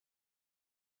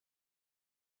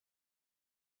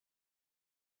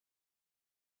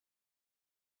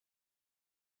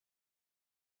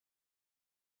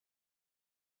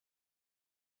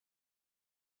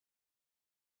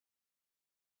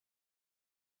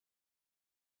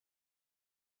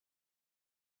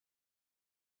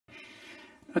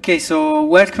Okay, so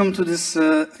welcome to this.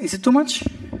 Is it too much?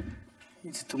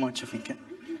 It's too much, I think.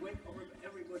 You wake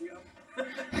everybody up.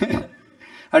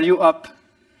 Are you up?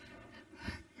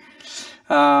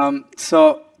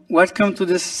 So welcome to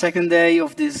this second day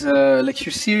of this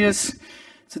lecture series.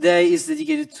 Today is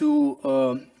dedicated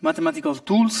to mathematical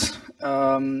tools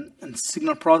and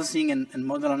signal processing and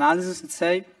model analysis, let's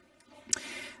say.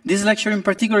 This lecture in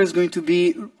particular is going to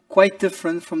be quite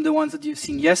different from the ones that you've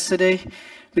seen yesterday,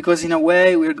 because in a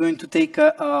way we're going to take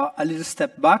a little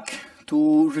step back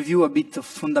to review a bit of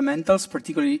fundamentals,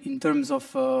 particularly in terms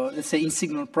of, let's say, in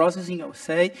signal processing, I would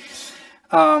say,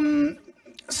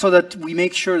 so that we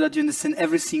make sure that you understand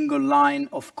every single line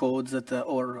of code that,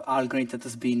 or algorithm that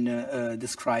has been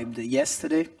described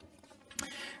yesterday.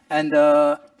 And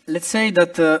let's say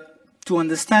that to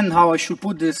understand how I should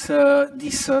put this,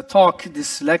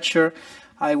 this lecture,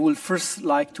 I will first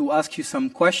like to ask you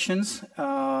some questions.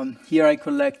 Here I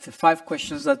collect 5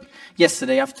 questions that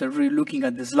yesterday after looking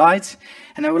at the slides.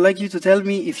 And I would like you to tell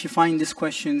me if you find these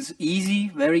questions easy,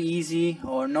 very easy,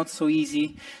 or not so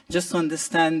easy, just to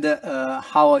understand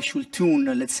how I should tune,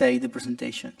 let's say, the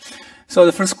presentation. So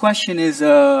the first question is,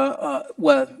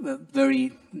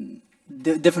 very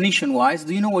definition-wise,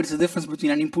 do you know what is the difference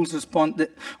between an impulse response,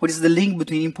 what is the link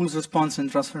between impulse response and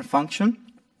transfer function?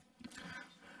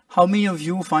 How many of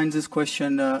you find this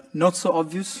question not so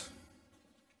obvious?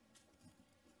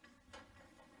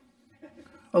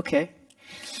 Okay.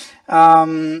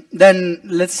 Then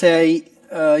let's say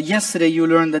yesterday you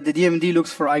learned that the DMD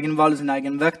looks for eigenvalues and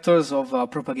eigenvectors of a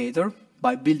propagator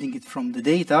by building it from the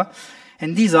data.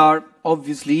 And these are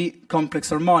obviously complex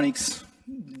harmonics.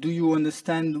 Do you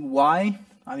understand why?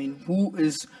 I mean, who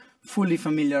is fully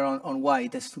familiar on why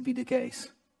it has to be the case?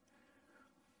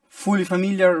 Fully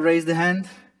familiar, raise the hand.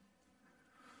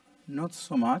 Not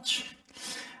so much.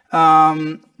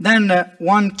 Then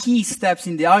one key steps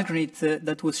in the algorithm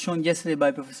that was shown yesterday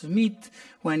by Professor Smith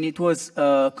when it was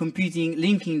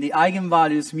linking the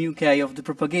eigenvalues mu k of the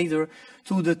propagator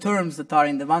to the terms that are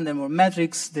in the Van der Waals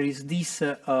matrix. There is this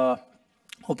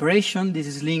operation. This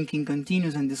is linking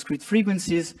continuous and discrete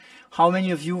frequencies. How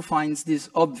many of you finds this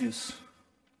obvious?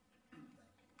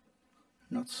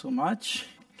 Not so much.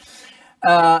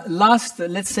 Last,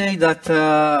 let's say that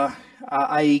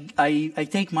I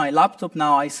take my laptop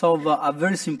now, I solve a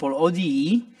very simple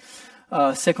ODE,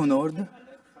 second order.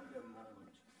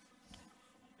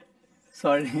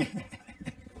 Sorry.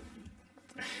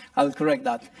 I'll correct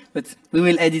that, but we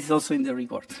will edit it also in the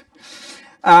record.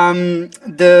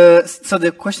 So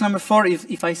the question number 4 is,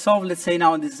 if I solve, let's say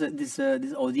now this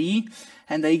ODE,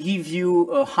 and I give you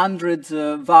 100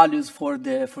 values for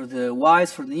the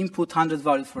y's, for the input, 100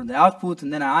 values for the output,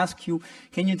 and then I ask you,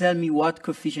 can you tell me what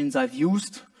coefficients I've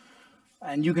used?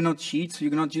 And you cannot cheat, so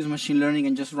you cannot use machine learning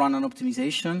and just run an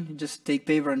optimization. You just take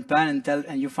paper and pen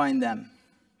and you find them.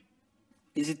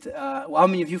 Is it? How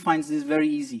many of you finds this very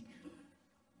easy?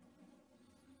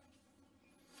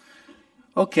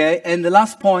 Okay, and the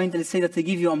last point, let's say that they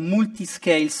give you a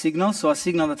multi-scale signal, so a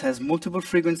signal that has multiple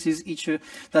frequencies, each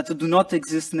that do not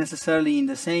exist necessarily in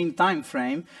the same time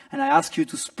frame, and I ask you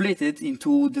to split it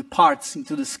into the parts,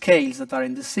 into the scales that are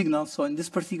in the signal. So in this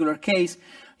particular case,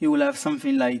 you will have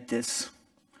something like this.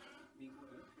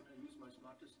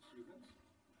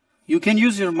 You can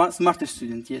use your smartest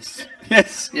student, yes.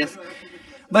 yes.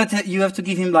 But you have to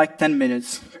give him like 10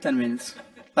 minutes, 10 minutes.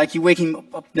 Like you wake him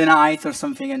up the night or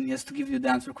something and he has to give you the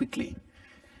answer quickly.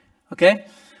 Okay?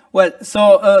 Well,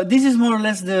 so this is more or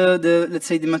less let's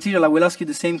say the material. I will ask you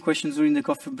the same questions during the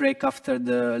coffee break after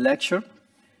the lecture.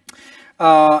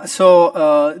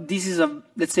 This is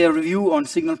let's say a review on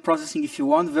signal processing if you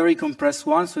want, very compressed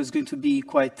one, so it's going to be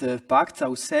quite packed, I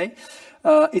would say.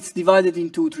 It's divided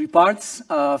into 3 parts.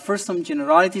 First, some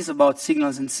generalities about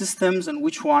signals and systems and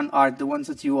which one are the ones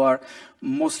that you are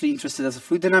mostly interested as a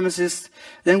fluid dynamicist.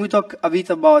 Then we talk a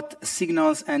bit about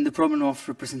signals and the problem of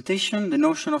representation. The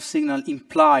notion of signal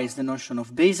implies the notion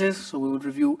of basis, so we will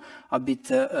review a bit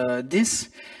this.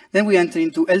 Then we enter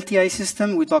into LTI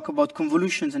system. We talk about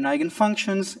convolutions and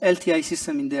eigenfunctions, LTI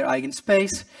system in their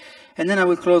eigenspace. And then I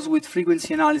will close with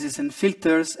frequency analysis and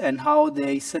filters and how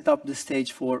they set up the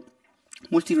stage for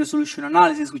multi-resolution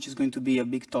analysis, which is going to be a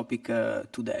big topic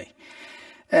today.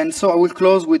 And so I will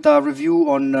close with a review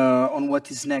on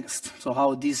what is next, so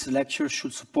how this lecture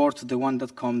should support the one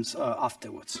that comes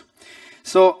afterwards.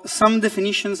 So some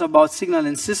definitions about signal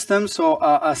and system. So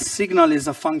a signal is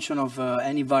a function of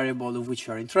any variable of which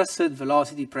you are interested,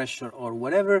 velocity, pressure, or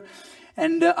whatever.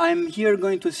 And I'm here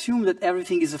going to assume that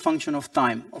everything is a function of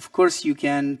time. Of course, you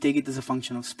can take it as a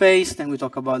function of space. Then we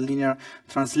talk about linear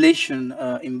translation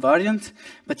invariant.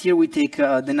 But here we take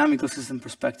a dynamical system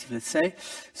perspective, let's say.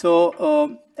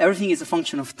 So everything is a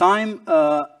function of time.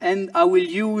 And I will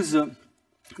use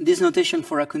this notation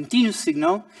for a continuous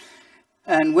signal.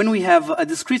 And when we have a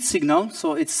discrete signal,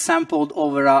 so it's sampled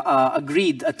over a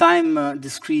grid, a time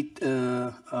discrete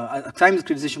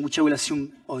discretization, which I will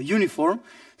assume uniform.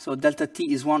 So delta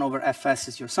t is 1 over fs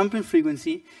is your sampling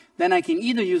frequency. Then I can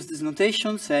either use this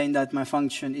notation, saying that my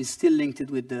function is still linked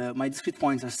with my discrete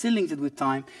points are still linked with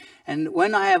time. And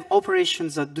when I have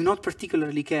operations that do not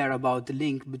particularly care about the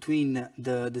link between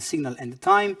the signal and the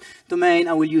time domain,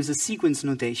 I will use a sequence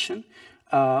notation.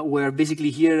 Where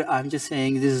basically here I'm just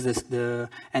saying this is the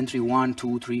entry 1,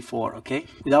 2, 3, 4, okay?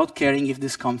 Without caring if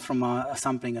this comes from a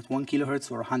sampling at 1 kilohertz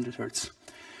or 100 hertz.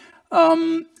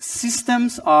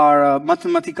 Systems are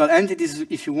mathematical entities,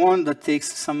 if you want, that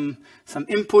takes some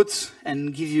inputs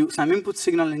and give you some input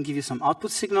signal and give you some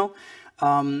output signal.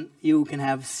 You can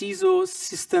have SISO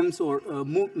systems or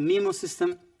MIMO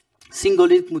system,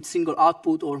 single input, single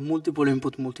output, or multiple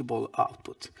input, multiple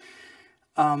output.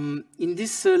 In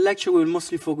this lecture, we will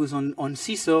mostly focus on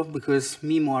SISO because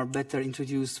MIMO are better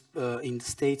introduced in the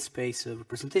state space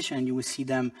representation, and you will see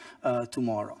them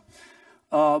tomorrow.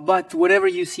 But wherever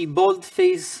you see bold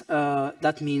phase,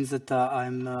 that means that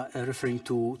I'm referring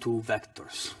to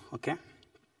vectors, okay?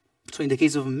 So in the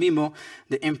case of MIMO,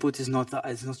 the input is not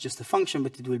just a function,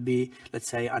 but it will be, let's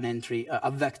say, an entry, a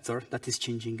vector that is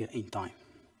changing in time.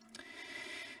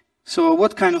 So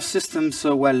what kind of systems?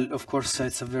 Well, of course,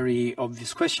 it's a very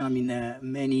obvious question. I mean,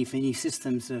 many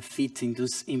systems fit into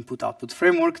this input-output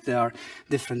framework. There are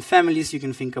different families. You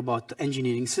can think about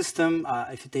engineering system.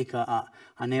 If you take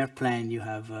an airplane, you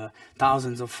have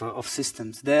thousands of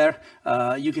systems there.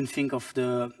 You can think of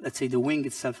let's say, the wing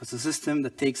itself as a system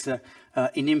that takes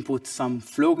in input some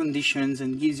flow conditions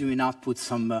and gives you in output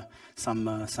some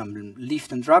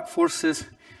lift and drag forces.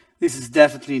 This is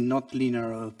definitely not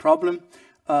linear problem.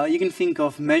 You can think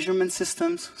of measurement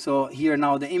systems. So here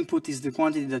now the input is the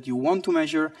quantity that you want to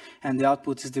measure, and the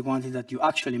output is the quantity that you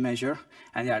actually measure.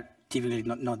 And they are typically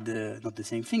not the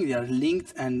same thing. They are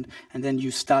linked, and then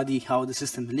you study how the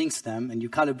system links them, and you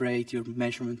calibrate your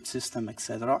measurement system,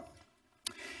 etc.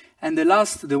 And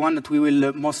the one that we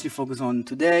will mostly focus on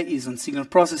today is on signal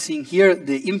processing. Here,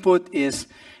 the input is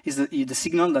the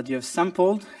signal that you have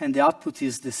sampled, and the output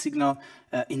is the signal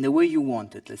in the way you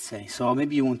want it, let's say. So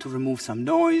maybe you want to remove some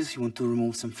noise, you want to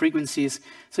remove some frequencies.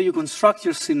 So you construct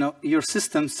your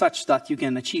system such that you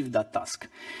can achieve that task.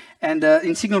 And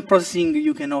in signal processing,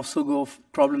 you can also go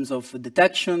problems of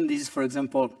detection. This is, for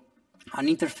example, an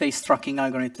interface tracking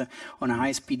algorithm on a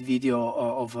high-speed video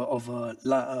of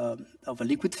a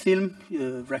liquid film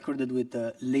recorded with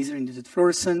laser-induced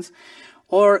fluorescence.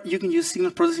 Or you can use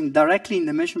signal processing directly in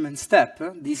the measurement step.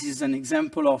 This is an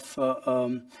example of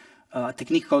a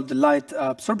technique called the light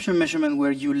absorption measurement,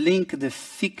 where you link the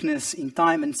thickness in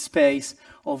time and space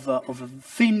of a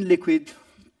thin liquid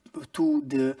to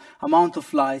the amount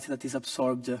of light that is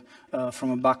absorbed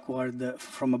from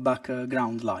a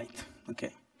background light.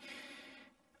 Okay.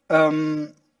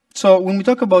 So when we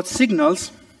talk about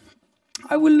signals,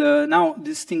 I will now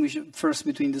distinguish first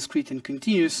between discrete and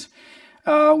continuous.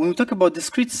 When we talk about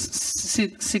discrete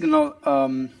signal,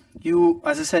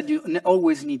 as I said, you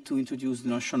always need to introduce the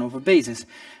notion of a basis.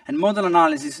 And model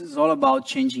analysis is all about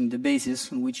changing the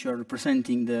basis on which you are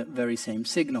representing the very same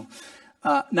signal.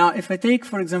 Now, if I take,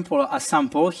 for example, a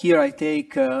sample, here I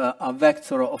take a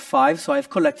vector of 5, so I've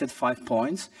collected 5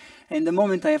 points. And the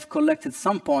moment I have collected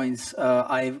some points,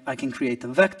 I can create a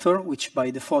vector, which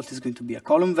by default is going to be a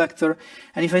column vector.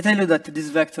 And if I tell you that this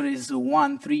vector is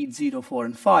 1, 3, 0, 4,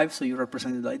 and 5, so you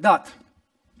represent it like that,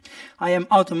 I am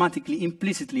automatically,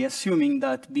 implicitly assuming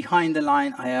that behind the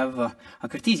line I have a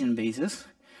Cartesian basis,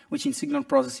 which in signal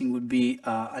processing would be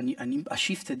a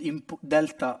shifted input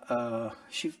delta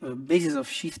basis of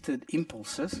shifted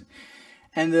impulses.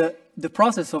 And the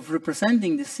process of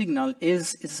representing the signal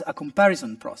is a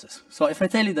comparison process. So if I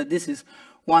tell you that this is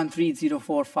 1, 3, 0,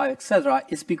 4, 5, etc.,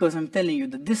 it's because I'm telling you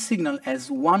that this signal has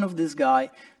 1 of this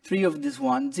guy, 3 of this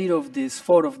one, 0 of this,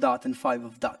 4 of that, and 5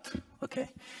 of that. Okay?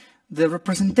 The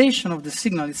representation of the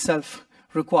signal itself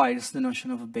requires the notion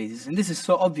of a basis. And this is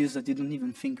so obvious that you don't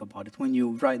even think about it when you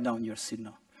write down your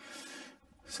signal.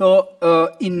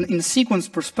 So in sequence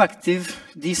perspective,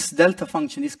 this delta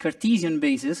function, this Cartesian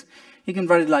basis, you can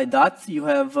write it like that. You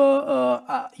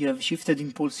have shifted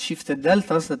impulse, shifted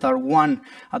deltas that are 1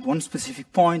 at one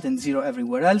specific point and 0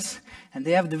 everywhere else. And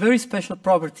they have the very special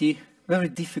property very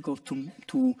difficult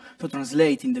to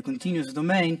translate in the continuous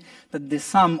domain, that the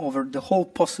sum over the whole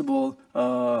possible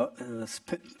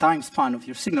time span of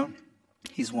your signal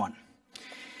is 1.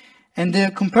 And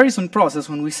the comparison process,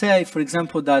 when we say, for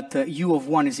example, that u of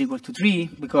 1 is equal to 3,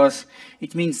 because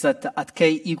it means that at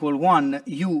k equal 1,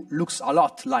 u looks a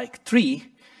lot like 3,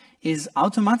 is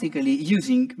automatically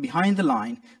using, behind the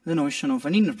line, the notion of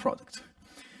an inner product.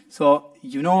 So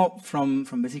you know from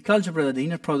basic algebra that the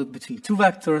inner product between two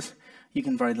vectors, you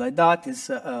can write like that, is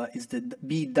the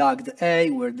B DAGD A,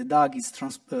 where the DAG is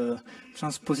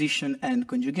transposition and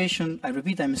conjugation. I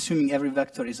repeat, I'm assuming every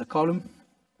vector is a column.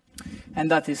 And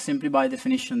that is simply by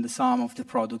definition the sum of the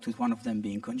product with one of them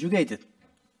being conjugated.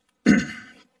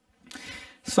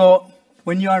 So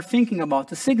when you are thinking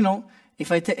about a signal,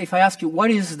 if I ask you what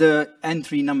is the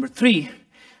entry number 3,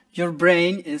 your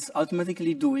brain is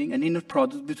automatically doing an inner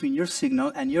product between your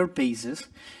signal and your basis,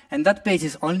 and that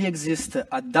basis only exists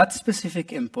at that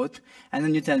specific input, and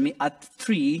then you tell me at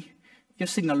 3, your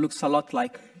signal looks a lot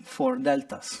like 4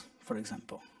 deltas, for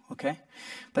example, okay?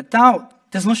 But now,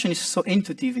 this notion is so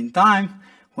intuitive in time.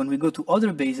 When we go to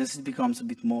other bases, it becomes a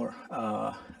bit more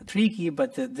tricky,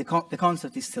 but the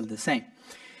concept is still the same.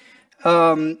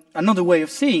 Another way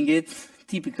of seeing it,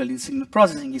 typically in signal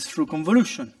processing, is through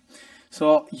convolution.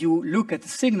 So you look at the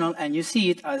signal and you see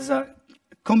it as a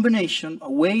combination,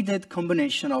 a weighted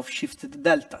combination of shifted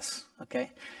deltas,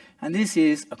 okay? And this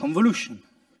is a convolution.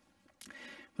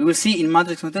 We will see in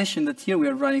matrix notation that here we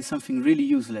are writing something really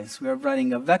useless. We are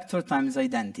writing a vector times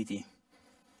identity.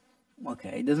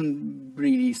 Okay, it doesn't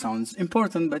really sound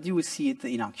important, but you will see it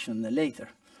in action later.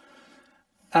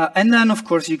 And then, of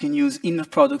course, you can use inner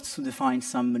products to define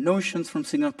some notions from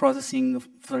signal processing.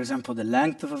 For example, the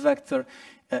length of a vector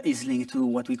is linked to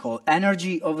what we call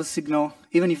energy of a signal,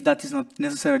 even if that is not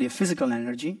necessarily a physical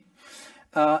energy.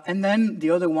 And then the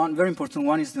other one, very important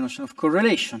one, is the notion of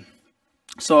correlation.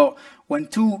 So when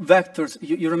two vectors,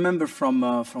 you remember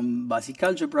from basic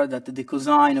algebra that the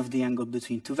cosine of the angle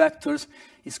between two vectors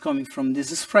is coming from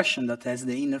this expression that has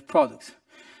the inner product.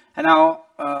 And now,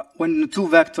 when the two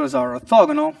vectors are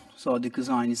orthogonal, so the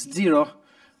cosine is 0,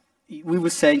 we will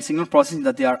say in signal processing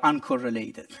that they are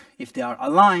uncorrelated. If they are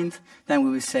aligned, then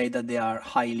we will say that they are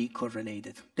highly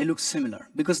correlated. They look similar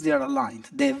because they are aligned.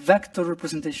 The vector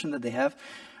representation that they have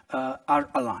are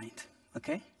aligned,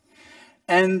 okay?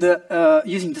 And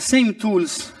using the same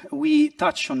tools, we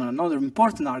touch on another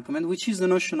important argument, which is the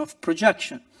notion of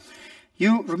projection.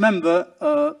 You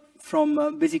remember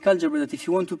from basic algebra that if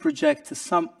you want to project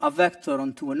a vector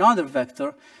onto another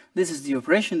vector, this is the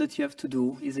operation that you have to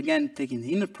do, is again taking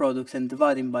the inner product and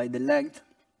dividing by the length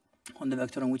on the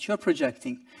vector on which you are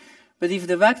projecting. But if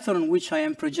the vector on which I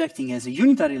am projecting has a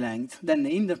unitary length, then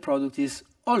the inner product is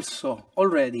also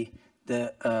already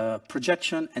the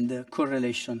projection and the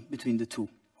correlation between the two,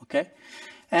 okay?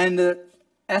 And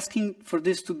asking for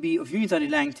this to be of unitary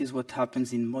length is what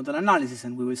happens in model analysis,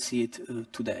 and we will see it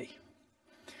today.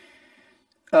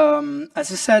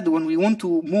 As I said, when we want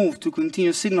to move to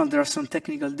continuous signal, there are some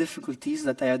technical difficulties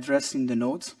that I address in the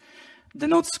notes. The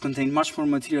notes contain much more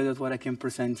material than what I can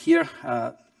present here.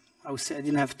 I would say I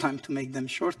didn't have time to make them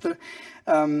shorter.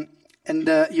 And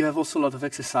you have also a lot of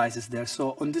exercises there.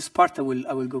 So on this part, I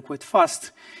will go quite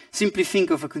fast. Simply think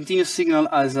of a continuous signal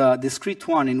as a discrete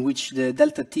one in which the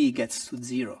delta t gets to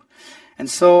 0. And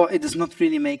so it does not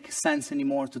really make sense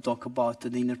anymore to talk about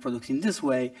the inner product in this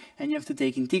way, and you have to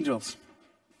take integrals.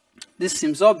 This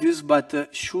seems obvious, but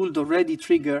should already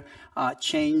trigger a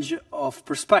change of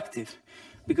perspective.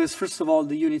 Because first of all,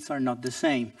 the units are not the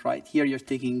same, right? Here you're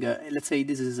taking, let's say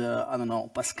this is, I don't know,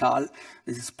 Pascal.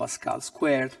 This is Pascal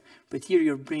squared. But here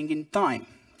you're bringing time.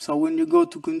 So when you go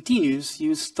to continuous,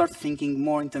 you start thinking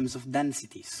more in terms of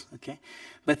densities, okay?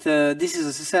 But this is,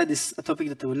 as I said, is a topic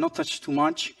that I will not touch too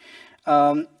much.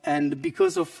 And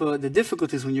because of the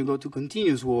difficulties when you go to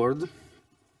continuous world,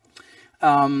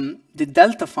 the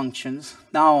delta functions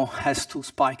now has to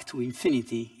spike to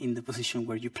infinity in the position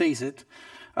where you place it.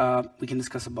 We can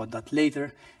discuss about that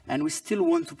later. And we still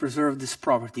want to preserve this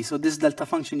property. So this delta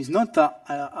function is not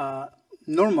a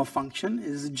normal function,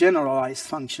 it's a generalized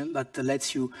function that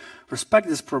lets you respect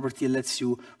this property, lets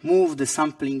you move the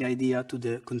sampling idea to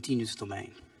the continuous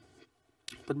domain.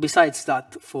 But besides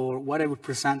that, for what I would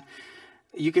present,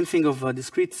 you can think of a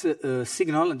discrete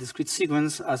signal, a discrete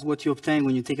sequence, as what you obtain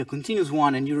when you take a continuous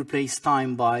one and you replace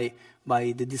time by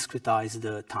the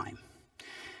discretized time.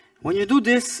 When you do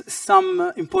this,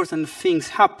 some important things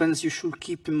happen. You should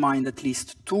keep in mind at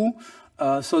least two.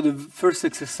 So the first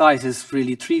exercise is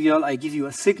really trivial. I give you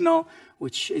a signal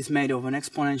which is made of an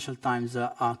exponential times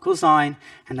a cosine,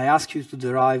 and I ask you to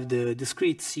derive the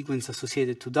discrete sequence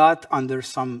associated to that under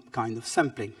some kind of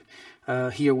sampling.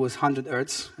 Here was 100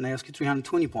 Hertz, and I ask you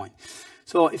 320 points.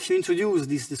 So if you introduce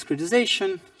this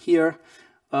discretization here,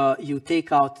 you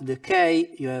take out the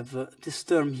k, you have this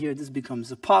term here, this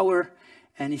becomes a power,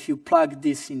 and if you plug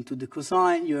this into the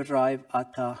cosine, you arrive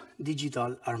at a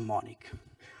digital harmonic.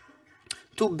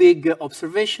 Two big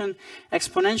observation,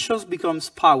 exponentials becomes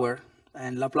power,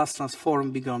 and Laplace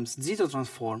transform becomes zeta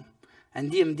transform,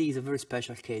 and DMD is a very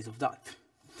special case of that.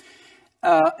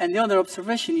 And the other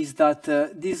observation is that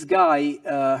this guy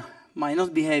might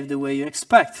not behave the way you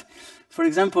expect. For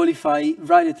example, if I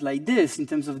write it like this in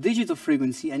terms of digital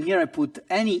frequency, and here I put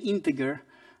any integer,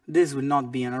 this will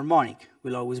not be an harmonic,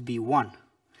 will always be 1.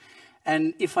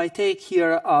 And if I take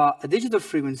here a digital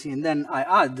frequency and then I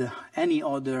add any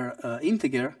other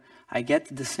integer, I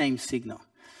get the same signal.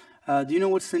 Do you know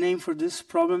what's the name for this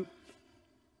problem?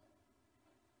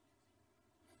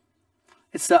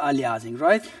 It's the aliasing,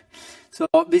 right? So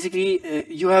basically,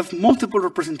 you have multiple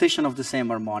representation of the same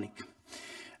harmonic.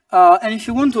 And if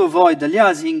you want to avoid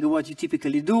aliasing, what you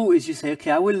typically do is you say,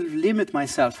 okay, I will limit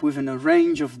myself within a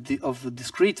range of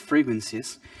discrete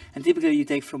frequencies. And typically, you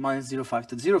take from -0.5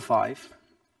 to 0.5.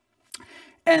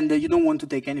 And you don't want to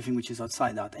take anything which is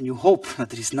outside that. And you hope that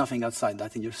there is nothing outside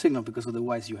that in your signal, because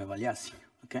otherwise you have aliasing.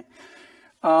 Okay?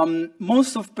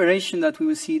 Most operations that we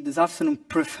will see this afternoon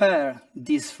prefer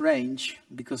this range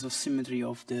because of symmetry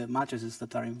of the matrices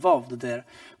that are involved there.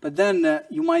 But then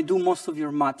you might do most of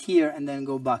your math here and then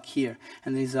go back here.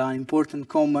 And there is an important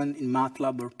command in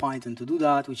MATLAB or Python to do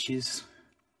that, which is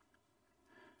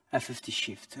FFT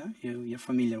shift. You're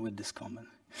familiar with this command.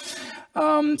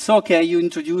 So, okay, you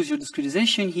introduce your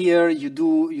discretization here,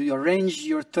 you arrange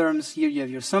your terms here, you have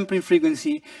your sampling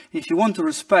frequency. If you want to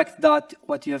respect that,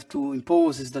 what you have to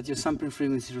impose is that your sampling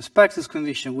frequency respects this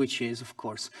condition, which is, of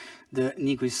course, the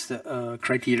Nyquist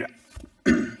criteria.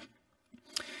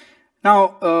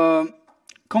 Now,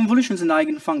 convolutions and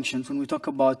eigenfunctions, when we talk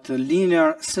about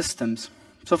linear systems.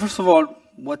 So first of all,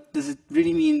 what does it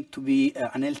really mean to be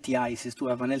an LTI system, to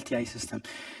have an LTI system?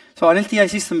 So an LTI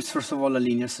system is, first of all, a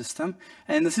linear system.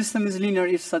 And the system is linear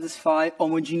if satisfy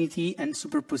homogeneity and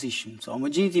superposition. So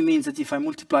homogeneity means that if I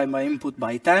multiply my input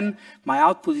by 10, my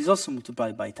output is also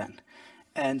multiplied by 10.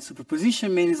 And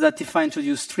superposition means that if I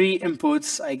introduce 3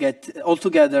 inputs, I get,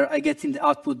 altogether, I get in the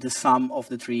output the sum of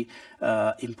the 3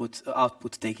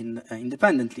 output taken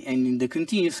independently. And in the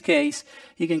continuous case,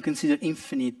 you can consider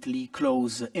infinitely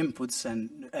close inputs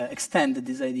and extend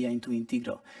this idea into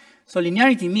integral. So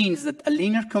linearity means that a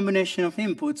linear combination of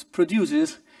inputs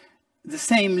produces the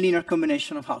same linear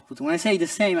combination of output. When I say the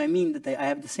same, I mean that I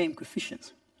have the same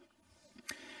coefficients.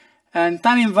 And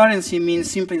time invariancy means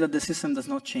simply that the system does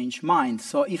not change mind.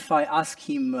 So if I ask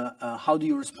him, how do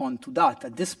you respond to that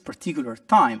at this particular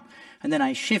time, and then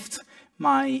I shift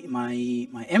my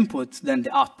input, then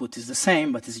the output is the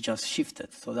same, but it's just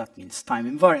shifted. So that means time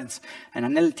invariance. And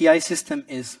an LTI system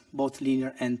is both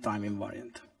linear and time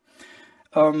invariant.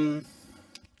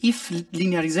 If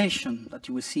linearization that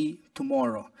you will see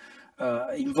tomorrow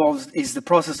is the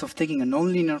process of taking a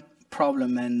nonlinear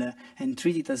problem and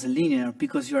treat it as a linear,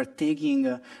 because you are taking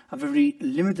a very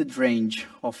limited range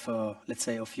of, let's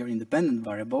say, of your independent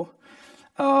variable,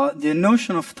 the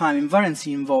notion of time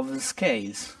invariancy involves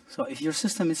scales. So if your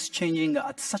system is changing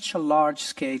at such a large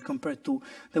scale compared to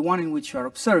the one in which you are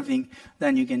observing,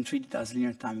 then you can treat it as a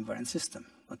linear time invariant system.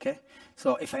 Okay?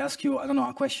 So if I ask you, I don't know,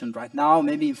 a question right now,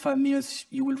 maybe in 5 minutes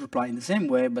you will reply in the same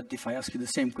way, but if I ask you the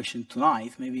same question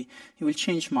tonight, maybe you will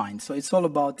change mind. So it's all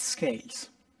about scales.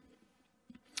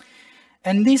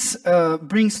 And this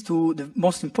brings to the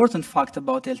most important fact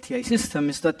about LTI system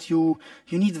is that you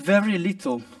need very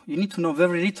little, you need to know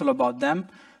very little about them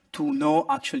to know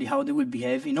actually how they will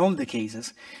behave in all the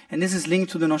cases. And this is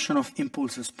linked to the notion of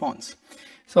impulse response.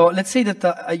 So let's say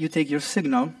that you take your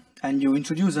signal and you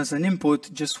introduce as an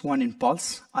input just one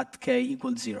impulse at k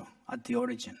equals 0 at the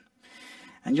origin.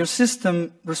 And your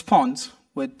system responds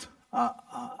with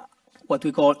what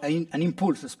we call an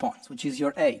impulse response, which is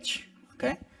your h,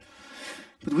 okay?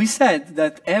 But we said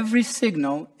that every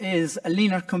signal is a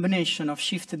linear combination of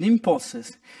shifted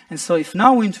impulses. And so if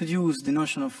now we introduce the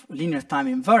notion of linear time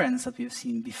invariance that we've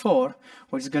seen before,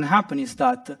 what's going to happen is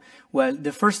that, well,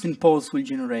 the first impulse will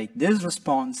generate this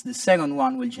response, the second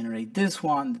one will generate this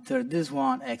one, the third this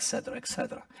one, etc.,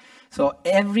 etc. So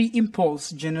every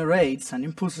impulse generates an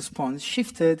impulse response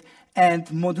shifted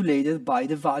and modulated by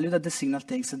the value that the signal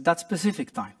takes at that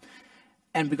specific time.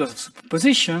 And because of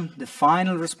superposition, the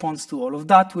final response to all of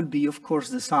that will be, of course,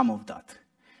 the sum of that.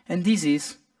 And this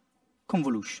is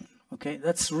convolution, Okay,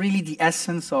 that's really the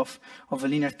essence of a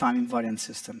linear time-invariant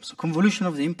system. So convolution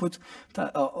of the input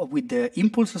with the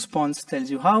impulse response tells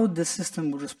you how the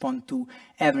system will respond to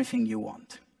everything you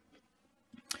want.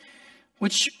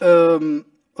 Which,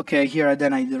 okay, here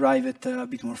then I derive it a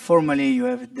bit more formally. You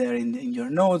have it there in your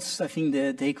notes. I think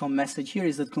the take-home message here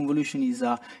is that convolution is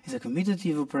a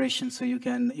commutative operation, so you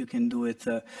can do it.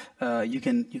 You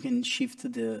can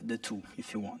shift the two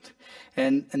if you want.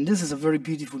 And this is a very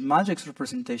beautiful matrix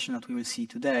representation that we will see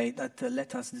today that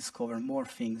let us discover more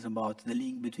things about the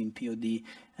link between POD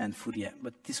and Fourier.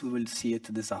 But this we will see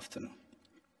it this afternoon.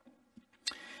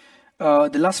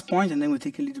 The last point, and then we'll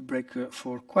take a little break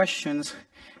for questions,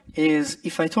 is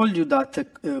if I told you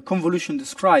that convolution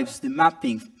describes the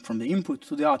mapping from the input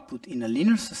to the output in a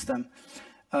linear system,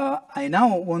 I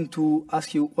now want to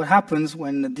ask you what happens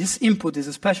when this input is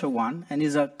a special one and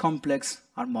is a complex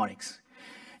harmonics.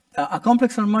 A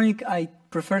complex harmonic, I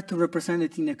prefer to represent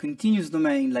it in a continuous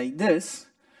domain like this,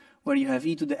 where you have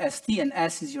e to the st, and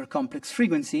s is your complex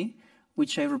frequency,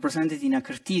 which I represented in a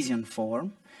Cartesian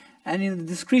form. And in the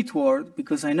discrete world,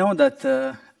 because I know that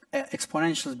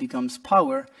exponentials becomes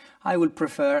power, I will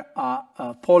prefer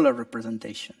a polar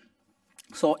representation.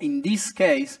 So in this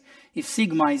case, if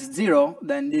sigma is 0,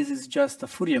 then this is just a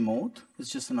Fourier mode.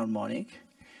 It's just an harmonic.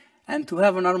 And to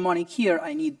have an harmonic here,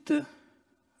 I need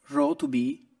rho to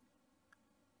be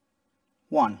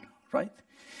 1, right?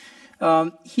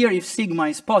 Here, if sigma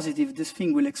is positive, this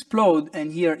thing will explode.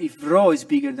 And here, if rho is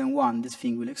bigger than 1, this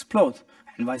thing will explode.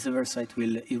 And vice versa, it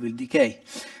will decay.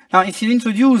 Now, if you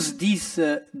introduce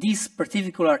this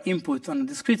particular input on a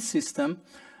discrete system,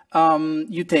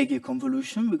 you take a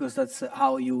convolution, because that's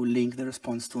how you link the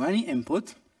response to any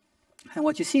input. And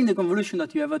what you see in the convolution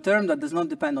that you have a term that does not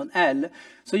depend on L,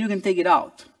 so you can take it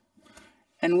out.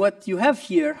 And what you have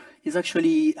here is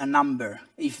actually a number,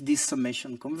 if this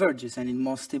summation converges, and in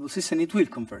most stable systems it will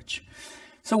converge.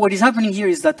 So what is happening here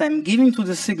is that I'm giving to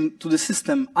the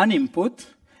system an input,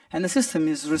 and the system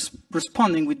is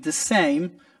responding with the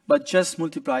same, but just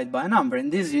multiplied by a number. And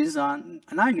this is an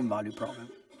eigenvalue problem,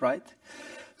 right?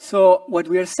 So what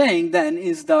we are saying then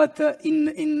is that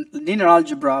in linear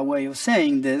algebra way of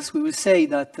saying this, we will say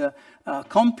that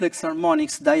complex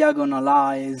harmonics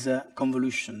diagonalize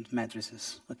convolution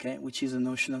matrices, okay? Which is a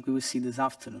notion that we will see this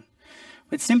afternoon.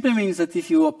 It simply means that if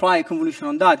you apply a convolution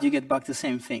on that, you get back the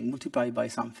same thing, multiplied by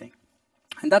something.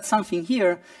 And that something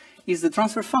here is the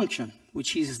transfer function,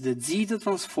 which is the zeta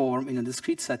transform in a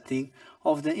discrete setting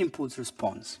of the impulse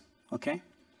response, okay?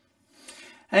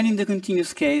 And in the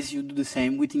continuous case, you do the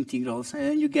same with integrals,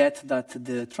 and you get that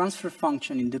the transfer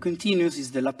function in the continuous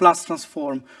is the Laplace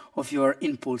transform of your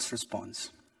impulse response,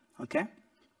 okay?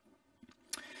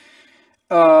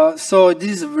 So this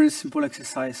is a very simple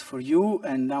exercise for you,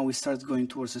 and now we start going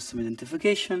towards system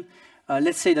identification.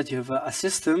 Let's say that you have a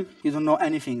system, you don't know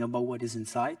anything about what is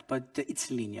inside, but it's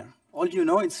linear. All you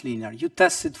know, it's linear. You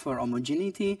test it for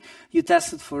homogeneity, you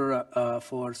test it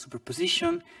for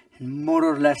superposition, and more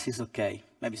or less is okay.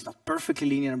 Maybe it's not perfectly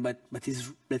linear, but it's,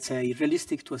 let's say,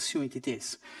 realistic to assume it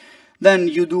is. Then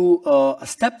you do a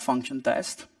step function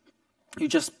test. You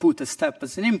just put a step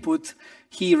as an input.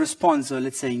 He responds,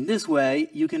 let's say, in this way.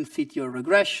 You can fit your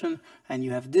regression, and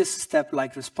you have this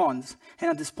step-like response. And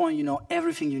at this point, you know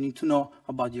everything you need to know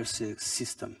about your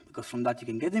system, because from that you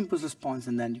can get impulse response,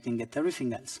 and then you can get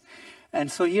everything else.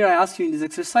 And so here I ask you in this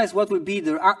exercise, what will be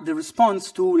the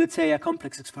response to, let's say, a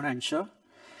complex exponential?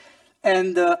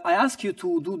 And I ask you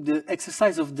to do the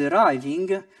exercise of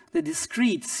deriving the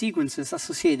discrete sequences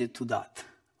associated to that,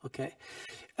 okay?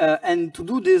 And to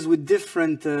do this with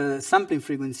different sampling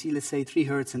frequency, let's say 3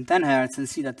 Hertz and 10 Hertz, and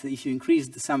see that if you increase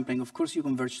the sampling, of course, you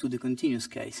converge to the continuous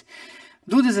case.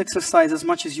 Do this exercise as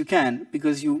much as you can,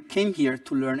 because you came here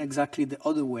to learn exactly the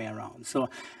other way around. So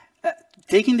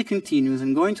taking the continuous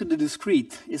and going to the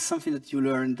discrete is something that you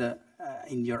learned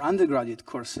in your undergraduate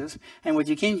courses, and what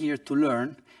you came here to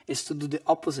learn is to do the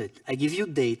opposite. I give you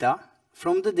data.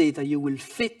 From the data, you will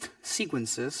fit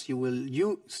sequences. You will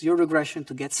use your regression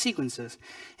to get sequences.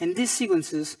 And these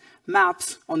sequences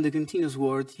maps on the continuous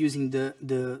world using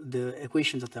the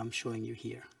equations that I'm showing you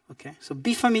here. Okay? So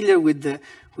be familiar with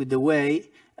the way,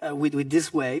 with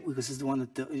this way, because it's the one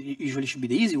that usually should be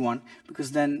the easy one,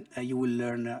 because then you will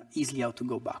learn easily how to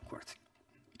go backward.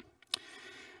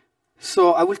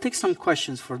 So I will take some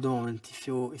questions for the moment, if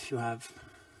you have.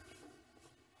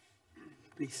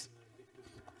 Please.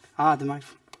 The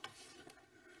microphone.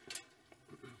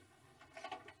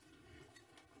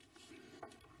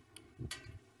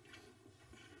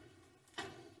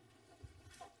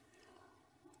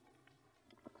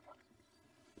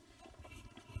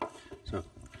 So,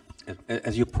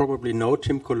 As you probably know,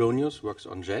 Tim Colonius works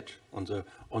on jet, on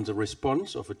the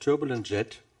response of a turbulent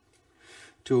jet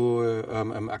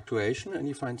to actuation, and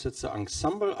he finds that the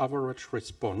ensemble average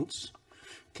response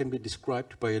can be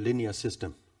described by a linear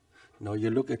system. Now you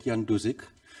look at Jan Dusik,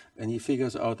 and he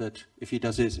figures out that if he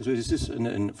does this, so this is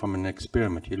from an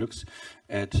experiment, he looks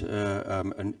at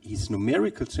his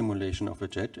numerical simulation of a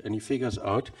jet, and he figures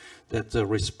out that the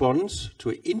response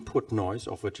to input noise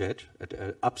of a jet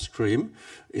at upstream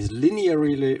is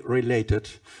linearly related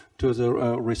to the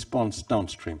response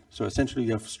downstream. So essentially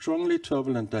you have strongly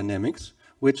turbulent dynamics,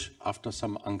 which after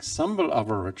some ensemble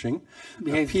averaging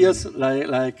appears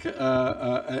like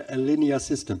a linear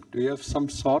system. Do you have some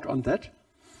thought on that?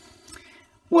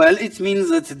 Well, it means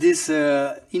that this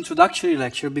introductory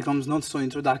lecture becomes not so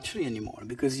introductory anymore,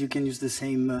 because you can use the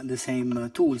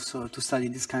same tools to study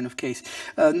this kind of case.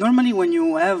 Normally, when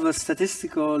you have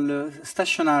statistical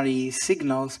stationary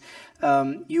signals,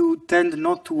 you tend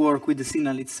not to work with the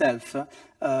signal itself,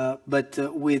 but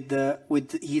with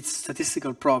its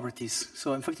statistical properties.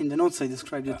 So, in fact, in the notes I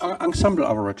described it. Ensemble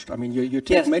averaged. I mean, you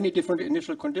take many different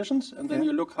initial conditions, and then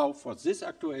you look how for this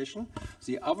actuation,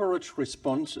 the average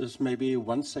response is maybe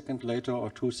 1 second later or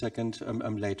 2 seconds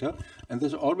later, and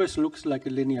this always looks like a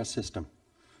linear system.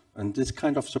 And this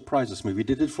kind of surprises me. We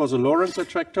did it for the Lorentz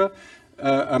attractor.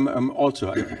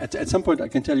 Also, at some point I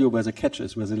can tell you where the catch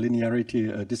is, where the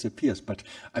linearity disappears, but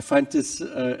I find this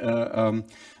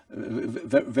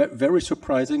very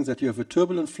surprising that you have a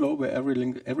turbulent flow where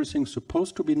everything's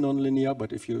supposed to be nonlinear,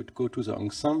 but if you go to the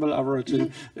ensemble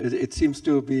averaging, it seems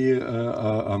to be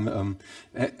have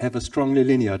a strongly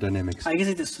linear dynamics. I guess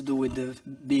it has to do with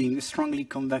being strongly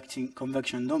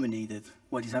convection dominated.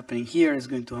 What is happening here is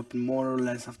going to happen more or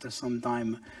less after some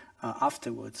time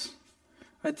afterwards.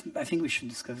 But I think we should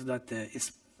discuss that.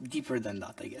 It's deeper than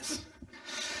that, I guess.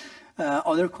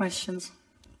 Other questions?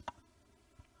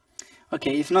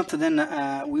 Okay, if not, then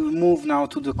we will move now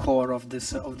to the core of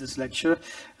this lecture.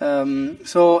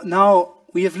 So now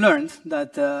we have learned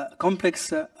that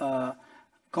complex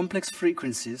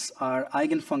frequencies are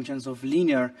eigenfunctions of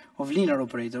linear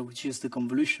operator, which is the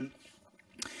convolution.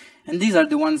 And these are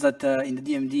the ones that in the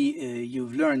DMD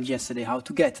you've learned yesterday how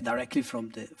to get directly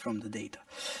from the data.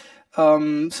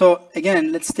 So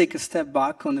again, let's take a step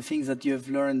back on the things that you have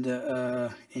learned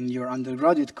in your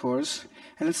undergraduate course,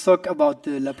 and let's talk about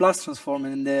the Laplace transform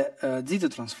and the zeta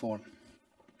transform.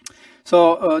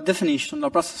 So definition: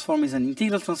 Laplace transform is an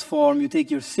integral transform. You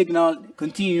take your signal,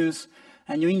 continuous,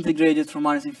 and you integrate it from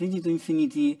minus infinity to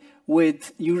infinity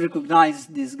with, you recognize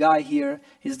this guy here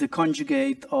is the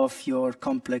conjugate of your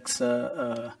complex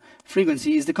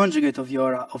frequency, is the conjugate of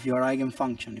your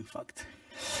eigenfunction, in fact.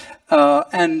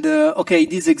 Okay,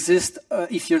 these exist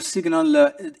if your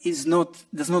signal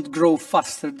does not grow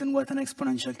faster than what an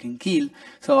exponential can kill.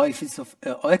 So if it's of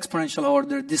exponential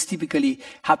order, this typically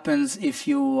happens if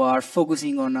you are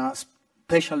focusing on a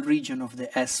special region of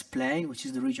the S-plane, which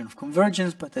is the region of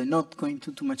convergence, but I'm not going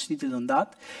into too much detail on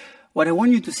that. What I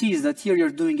want you to see is that here you're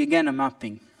doing, again, a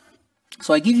mapping.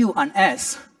 So I give you an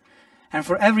S, and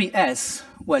for every S,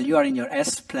 well, you are in your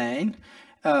S-plane.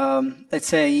 Let's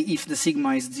say if the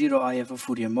sigma is 0, I have a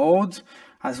Fourier mode.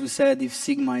 As we said, if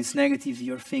sigma is negative,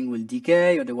 your thing will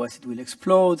decay, otherwise it will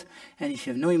explode. And if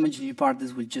you have no imaginary part,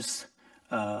 this will just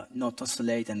not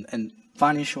oscillate and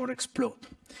vanish or explode.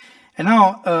 And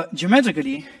now,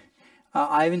 geometrically,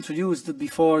 I've introduced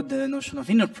before the notion of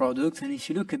inner product, and if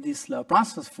you look at this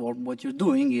Laplace transform, what you're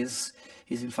doing is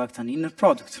in fact an inner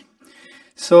product.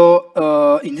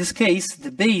 So in this case,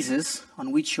 the basis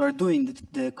on which you are doing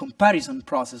the comparison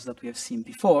process that we have seen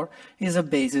before is a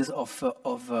basis of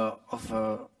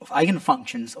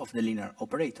eigenfunctions of the linear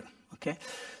operator. Okay,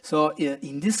 so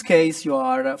in this case, you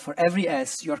are for every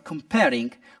S, you are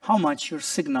comparing how much your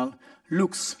signal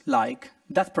looks like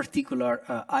that particular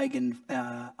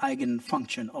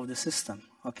eigenfunction of the system.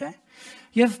 Okay,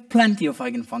 you have plenty of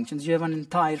eigenfunctions. You have an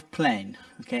entire plane.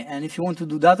 Okay, and if you want to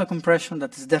do data compression,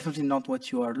 that is definitely not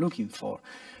what you are looking for.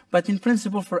 But in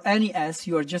principle, for any S,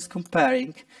 you are just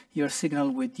comparing your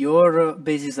signal with your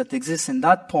basis that exists in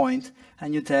that point,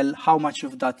 and you tell how much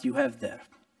of that you have there.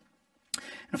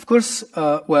 And of course,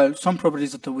 well, some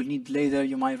properties that we'll need later,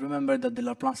 you might remember that the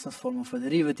Laplace transform of a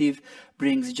derivative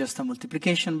brings just a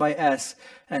multiplication by S,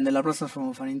 and the Laplace transform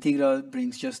of an integral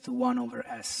brings just 1 over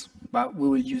S. But we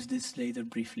will use this later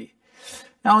briefly.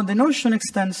 Now, the notion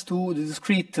extends to the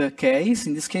discrete case.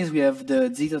 In this case, we have the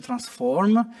zeta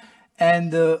transform,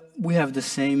 and we have the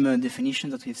same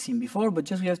definition that we've seen before, but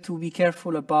just we have to be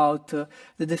careful about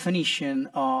the definition,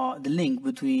 the link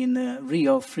between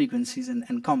real frequencies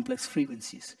and complex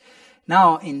frequencies.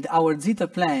 Now, in our zeta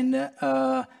plane,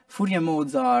 Fourier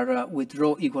modes are with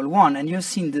rho equal 1, and you've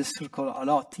seen this circle a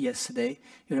lot yesterday.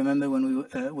 You remember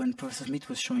when Professor Smith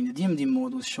was showing the DMD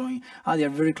mode, was showing, they are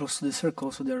very close to the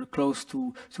circle, so they're close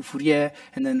to Fourier,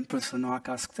 and then Professor Noack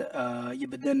asked, yeah,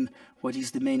 but then what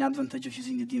is the main advantage of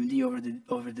using the DMD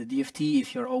over the DFT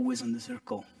if you're always on the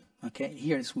circle? Okay,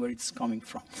 here's where it's coming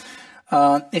from.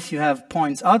 If you have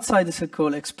points outside the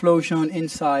circle, explosion,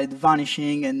 inside,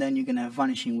 vanishing, and then you're going to have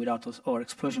vanishing without or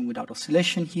explosion without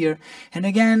oscillation here. And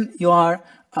again, you're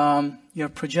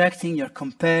projecting, you're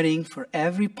comparing for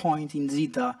every point in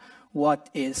zeta what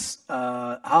is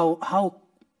how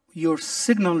your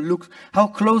signal looks, how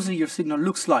closely your signal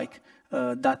looks like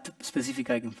that specific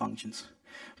eigenfunctions.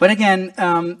 But again,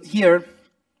 here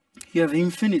you have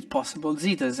infinite possible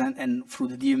zetas, and through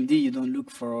the DMD you don't look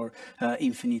for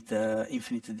infinite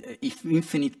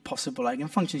possible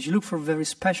eigenfunctions. You look for very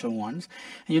special ones,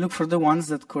 and you look for the ones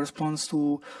that corresponds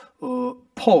to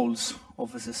poles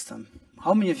of a system.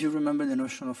 How many of you remember the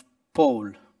notion of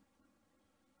pole?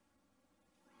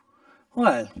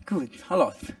 Well, good, a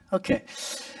lot. Okay.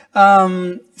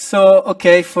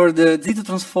 Okay, for the zeta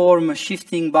transform,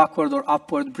 shifting backward or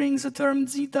upward brings a term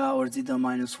zeta or zeta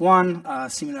minus 1,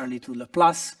 similarly to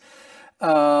Laplace.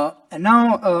 And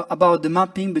now about the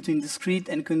mapping between discrete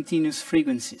and continuous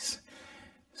frequencies.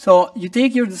 So you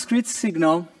take your discrete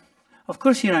signal. Of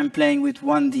course, here I'm playing with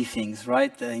 1D things,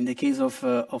 right? In the case of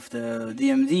the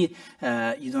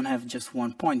DMD, you don't have just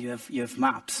one point. You have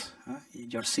maps.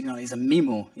 Your signal is a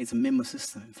MIMO. It's a MIMO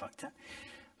system, in fact.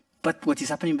 But what is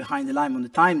happening behind the line on the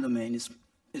time domain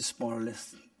is more or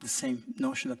less the same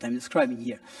notion that I'm describing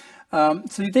here.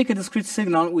 So you take a discrete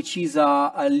signal, which is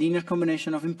a linear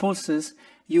combination of impulses.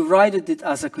 You write it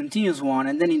as a continuous one,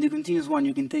 and then in the continuous one,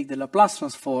 you can take the Laplace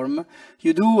transform.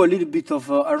 You do a little bit of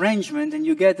arrangement, and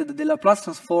you get that the Laplace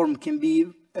transform can be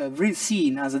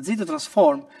seen as a zeta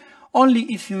transform only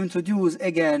if you introduce,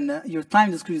 again, your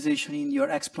time discretization in your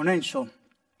exponential.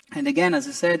 And again, as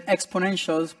I said,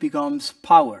 exponentials becomes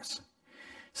powers.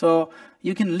 So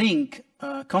you can link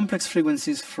complex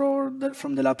frequencies from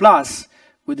the Laplace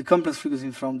with the complex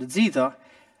frequency from the zeta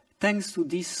thanks to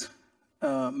this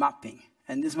mapping.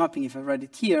 And this mapping, if I write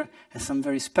it here, has some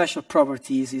very special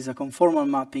properties. It's a conformal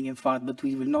mapping, in fact, but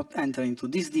we will not enter into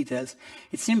these details.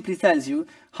 It simply tells you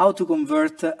how to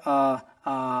convert a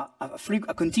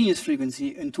continuous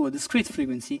frequency into a discrete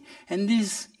frequency, and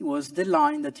this was the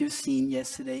line that you've seen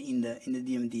yesterday in the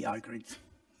DMD algorithm.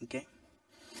 Okay.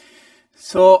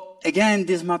 So again,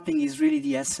 this mapping is really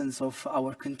the essence of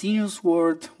our continuous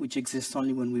world, which exists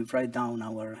only when we write down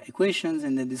our equations,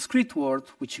 and the discrete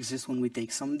world, which exists when we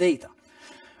take some data.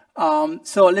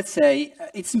 So let's say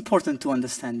it's important to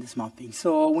understand this mapping.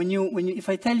 So if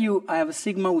I tell you I have a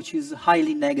sigma which is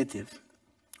highly negative,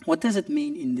 what does it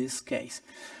mean in this case?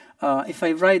 If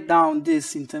I write down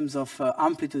this in terms of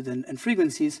amplitude and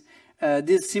frequencies,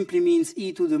 this simply means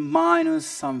e to the minus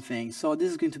something. So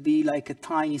this is going to be like a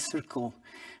tiny circle.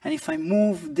 And if I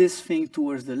move this thing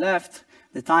towards the left,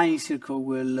 the tiny circle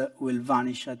will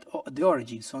vanish at the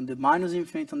origin. So the minus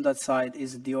infinite on that side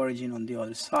is the origin on the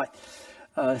other side.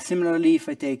 Similarly, if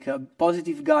I take a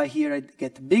positive guy here, I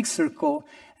get a big circle.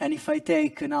 And if I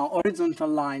take now horizontal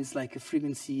lines like a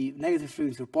frequency, negative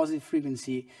frequency or positive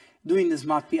frequency, doing this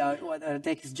mapping, what I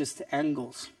take is just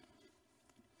angles.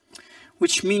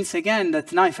 Which means, again,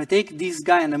 that now if I take this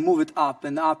guy and I move it up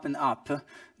and up and up,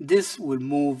 this will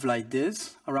move like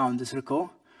this around the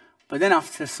circle. But then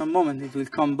after some moment, it will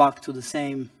come back to the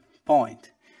same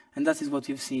point. And that is what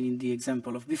you've seen in the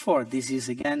example of before. This is,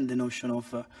 again, the notion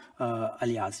of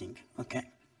aliasing. Okay.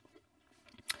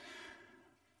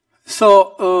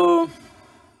 So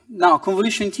now,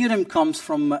 convolution theorem comes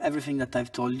from everything that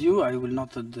I've told you. I will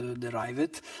not derive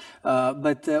it.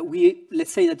 But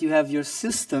let's say that you have your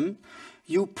system.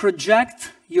 You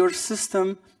project your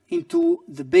system into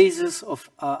the basis of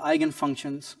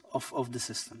eigenfunctions of the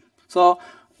system. So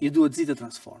you do a zeta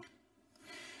transform.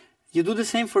 You do the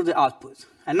same for the output.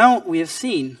 And now we have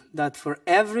seen that for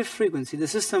every frequency, the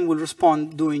system will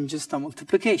respond doing just a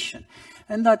multiplication.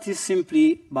 And that is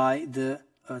simply by the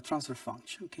transfer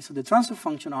function. Okay, so the transfer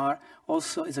function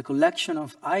is a collection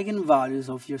of eigenvalues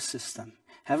of your system.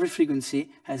 Every frequency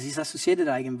has its associated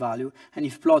eigenvalue, and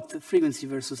if you plot frequency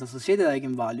versus associated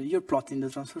eigenvalue, you're plotting the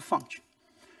transfer function.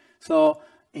 So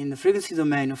in the frequency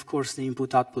domain, of course, the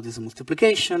input-output is a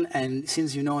multiplication, and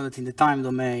since you know that in the time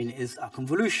domain is a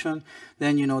convolution,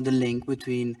 then you know the link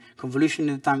between convolution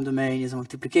in the time domain is a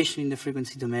multiplication in the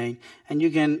frequency domain, and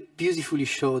you can beautifully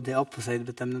show the opposite,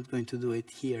 but I'm not going to do it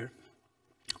here.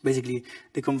 Basically,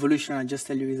 the convolution, I just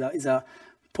tell you, is a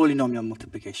polynomial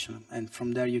multiplication. And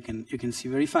from there you can see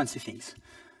very fancy things.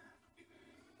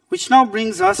 Which now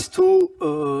brings us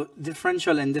to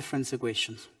differential and difference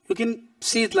equations. You can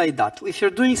see it like that. If you're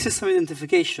doing system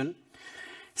identification,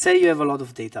 say you have a lot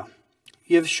of data.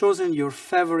 You have chosen your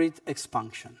favorite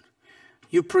expansion.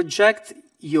 You project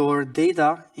your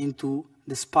data into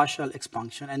the spatial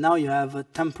expansion, and now you have a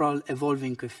temporal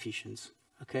evolving coefficients.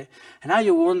 Okay? And now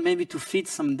you want maybe to fit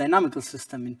some dynamical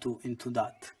system into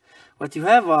that. What you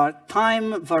have are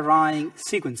time-varying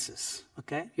sequences.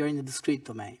 Okay? You're in the discrete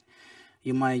domain.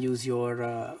 You might use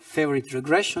your favorite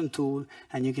regression tool,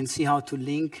 and you can see how to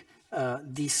link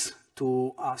this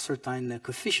to a certain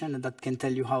coefficient that can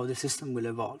tell you how the system will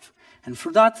evolve. And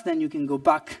for that, then you can go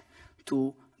back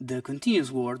to the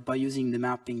continuous world by using the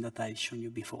mapping that I've shown you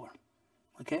before.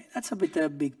 Okay, that's a bit a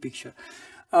big picture.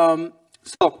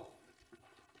 So,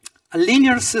 a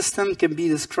linear system can be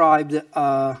described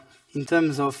in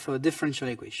terms of differential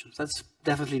equations. That's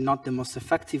definitely not the most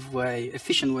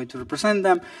efficient way to represent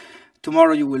them.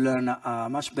 Tomorrow you will learn a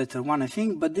much better one, I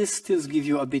think, but this still gives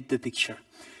you a bit the picture.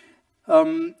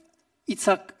 It's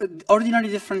an ordinary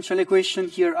differential equation.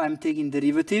 Here I'm taking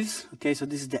derivatives. Okay, so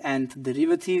this is the nth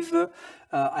derivative.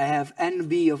 I have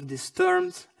nb of these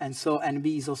terms, and so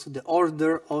nb is also the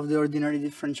order of the ordinary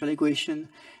differential equation.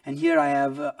 And here I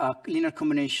have a linear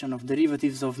combination of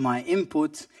derivatives of my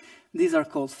inputs. These are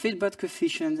called feedback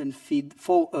coefficients and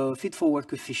feed-forward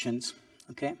coefficients.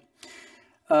 Okay.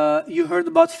 You heard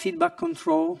about feedback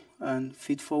control and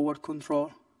feed-forward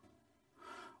control.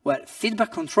 Well,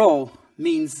 feedback control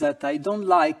means that I don't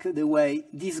like the way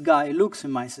this guy looks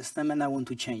in my system and I want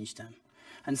to change them.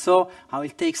 And so I will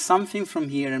take something from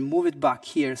here and move it back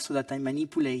here so that I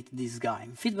manipulate this guy.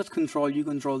 In feedback control, you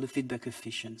control the feedback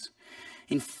coefficients.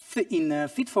 In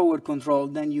feed-forward control,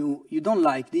 then you don't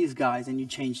like these guys and you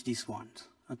change these ones.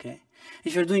 Okay?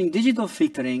 If you're doing digital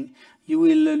filtering, you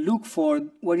will look for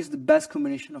what is the best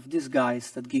combination of these guys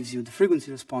that gives you the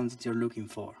frequency response that you're looking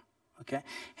for. Okay?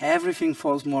 Everything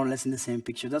falls more or less in the same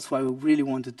picture. That's why we really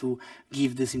wanted to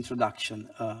give this introduction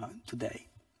today.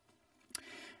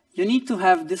 You need to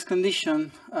have this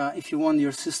condition if you want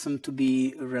your system to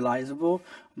be realizable,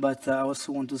 but I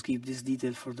also want to skip this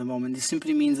detail for the moment. This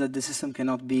simply means that the system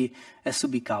has to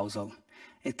be causal.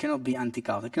 It cannot be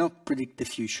anti-causal. It cannot predict the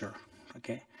future.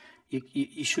 Okay?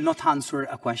 You should not answer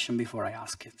a question before I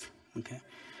ask it. Okay?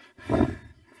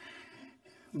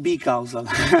 Be causal.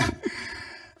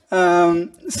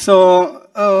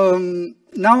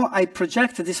 Now I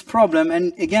projected this problem,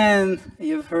 and again,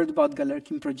 you've heard about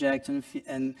Galerkin projection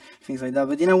and things like that,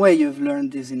 but in a way you've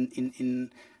learned this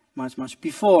in much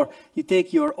before. You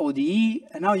take your ODE,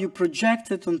 and now you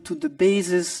project it onto the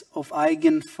basis of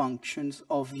eigenfunctions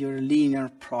of your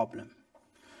linear problem.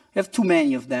 You have too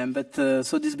many of them, but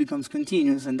so this becomes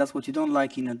continuous, and that's what you don't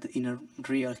like in a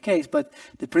real case, but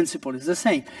the principle is the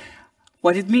same.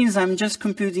 What it means, I'm just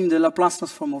computing the Laplace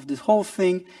transform of this whole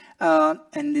thing,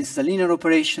 and this is a linear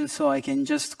operation, so I can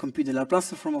just compute the Laplace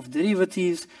transform of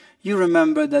derivatives. You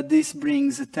remember that this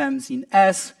brings the terms in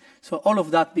S, so all of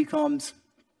that becomes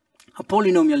a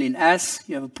polynomial in S.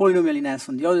 You have a polynomial in S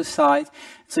on the other side,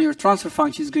 so your transfer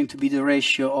function is going to be the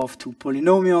ratio of two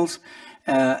polynomials.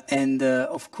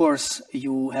 Of course,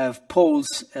 you have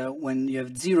poles when you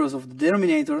have zeros of the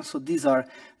denominator. So these are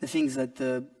the things that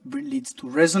leads to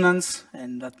resonance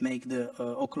and that make the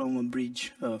Oklahoma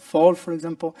bridge fall, for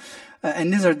example.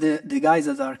 And these are the guys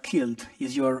that are killed.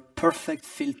 Is your perfect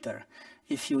filter.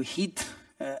 If you hit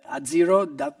at zero,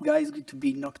 that guy is going to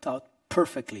be knocked out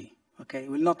perfectly. Okay,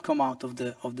 it will not come out of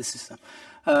the system.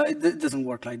 It doesn't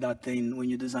work like that when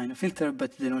you design a filter,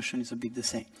 but the notion is a bit the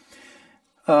same.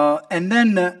 And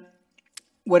then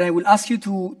what I will ask you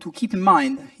to keep in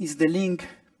mind is the link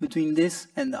between this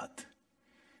and that.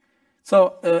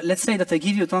 So let's say that I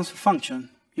give you a transfer function.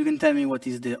 You can tell me what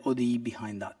is the ODE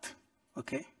behind that,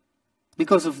 okay?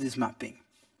 Because of this mapping.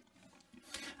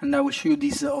 And I will show you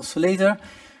this also later.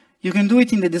 You can do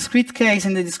it in the discrete case,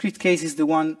 and the discrete case is the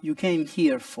one you came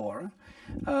here for.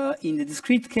 In the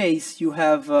discrete case, you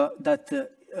have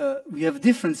we have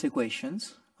difference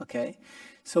equations, okay?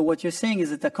 So what you're saying is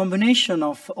that a combination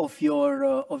of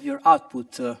your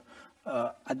output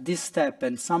at this step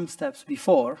and some steps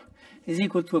before is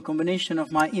equal to a combination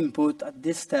of my input at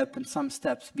this step and some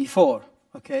steps before,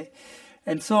 okay?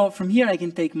 And so from here I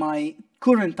can take my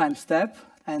current time step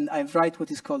and I write what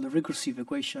is called a recursive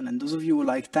equation. And those of you who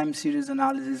like time series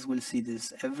analysis will see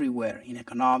this everywhere in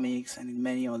economics and in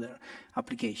many other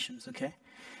applications, okay?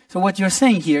 So what you're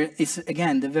saying here is,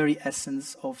 again, the very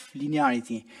essence of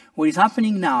linearity. What is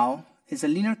happening now is a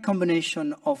linear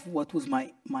combination of what was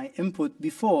my input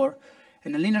before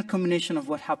and a linear combination of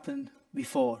what happened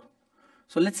before.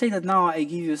 So let's say that now I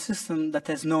give you a system that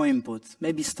has no input,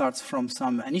 maybe starts from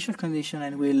some initial condition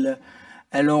and will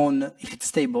alone, if it's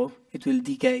stable, it will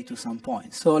decay to some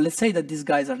point. So let's say that these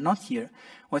guys are not here.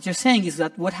 What you're saying is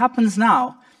that what happens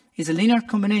now is a linear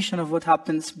combination of what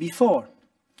happens before.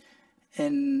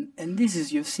 And this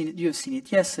is, you've seen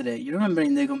it yesterday. You remember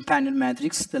in the companion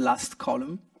matrix, the last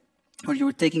column, where you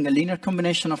were taking a linear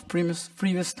combination of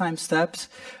previous time steps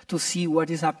to see what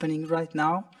is happening right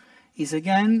now, is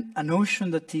again a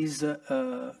notion that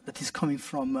is coming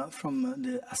from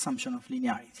the assumption of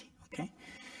linearity. Okay.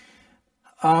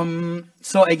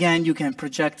 So again, you can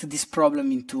project this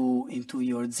problem into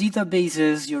your zeta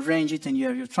bases, you arrange it, and you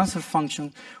have your transfer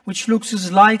function, which looks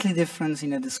slightly different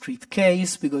in a discrete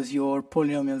case because your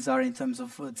polynomials are in terms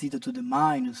of zeta to the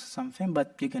minus something,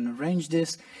 but you can arrange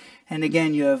this. And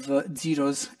again, you have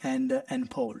zeros and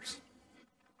poles,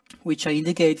 which I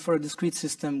indicate for a discrete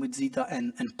system with zeta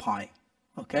and pi.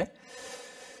 Okay.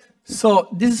 So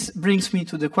this brings me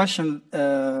to the question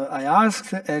I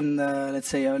asked, and let's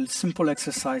say a simple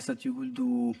exercise that you will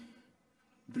do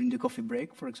during the coffee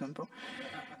break, for example.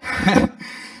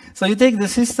 So you take the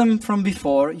system from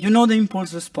before, you know the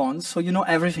impulse response, so you know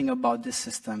everything about this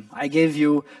system. I gave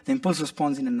you the impulse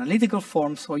response in analytical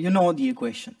form, so you know the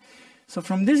equation. So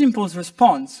from this impulse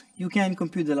response, you can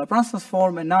compute the Laplace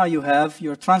transform, and now you have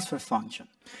your transfer function.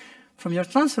 From your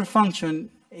transfer function,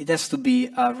 it has to be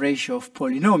a ratio of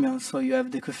polynomials, so you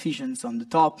have the coefficients on the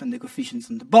top and the coefficients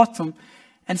on the bottom.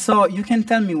 And so you can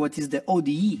tell me what is the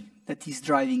ODE that is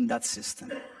driving that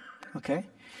system, okay?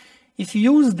 If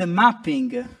you use the mapping,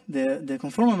 the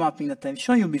conformal mapping that I've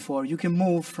shown you before, you can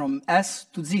move from S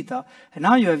to zeta, and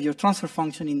now you have your transfer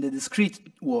function in the discrete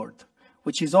world,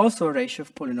 which is also a ratio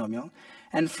of polynomial.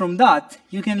 And from that,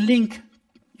 you can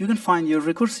find your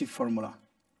recursive formula,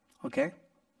 okay?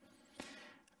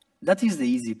 That is the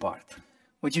easy part.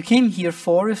 What you came here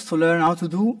for is to learn how to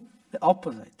do the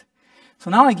opposite.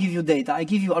 So now I give you data, I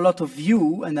give you a lot of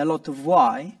U and a lot of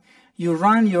Y. You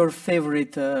run your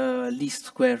favorite least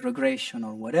square regression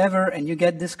or whatever, and you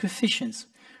get these coefficients.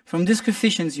 From these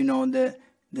coefficients, you know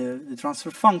the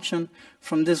transfer function.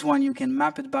 From this one, you can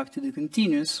map it back to the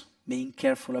continuous, being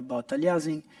careful about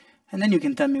aliasing. And then you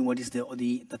can tell me what is the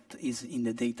ODE that is in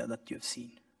the data that you have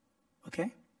seen.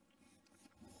 Okay?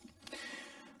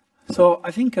 So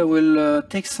I think I will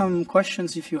take some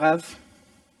questions if you have.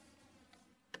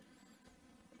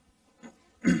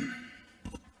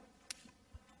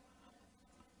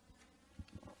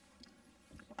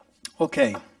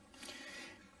 Okay.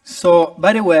 So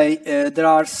by the way, there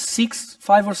are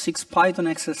 5 or 6 Python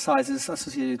exercises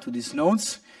associated to these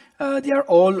nodes. They are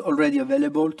all already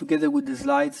available together with the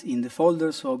slides in the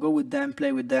folder, so go with them,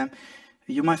 play with them.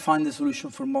 You might find the solution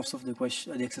for most of the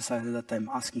exercises that I'm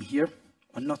asking here,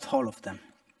 but not all of them.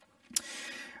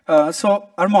 So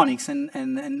harmonics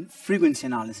and frequency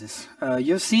analysis.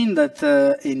 You've seen that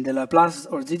in the Laplace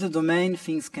or zeta domain,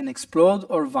 things can explode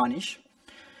or vanish,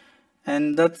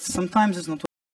 and that sometimes is not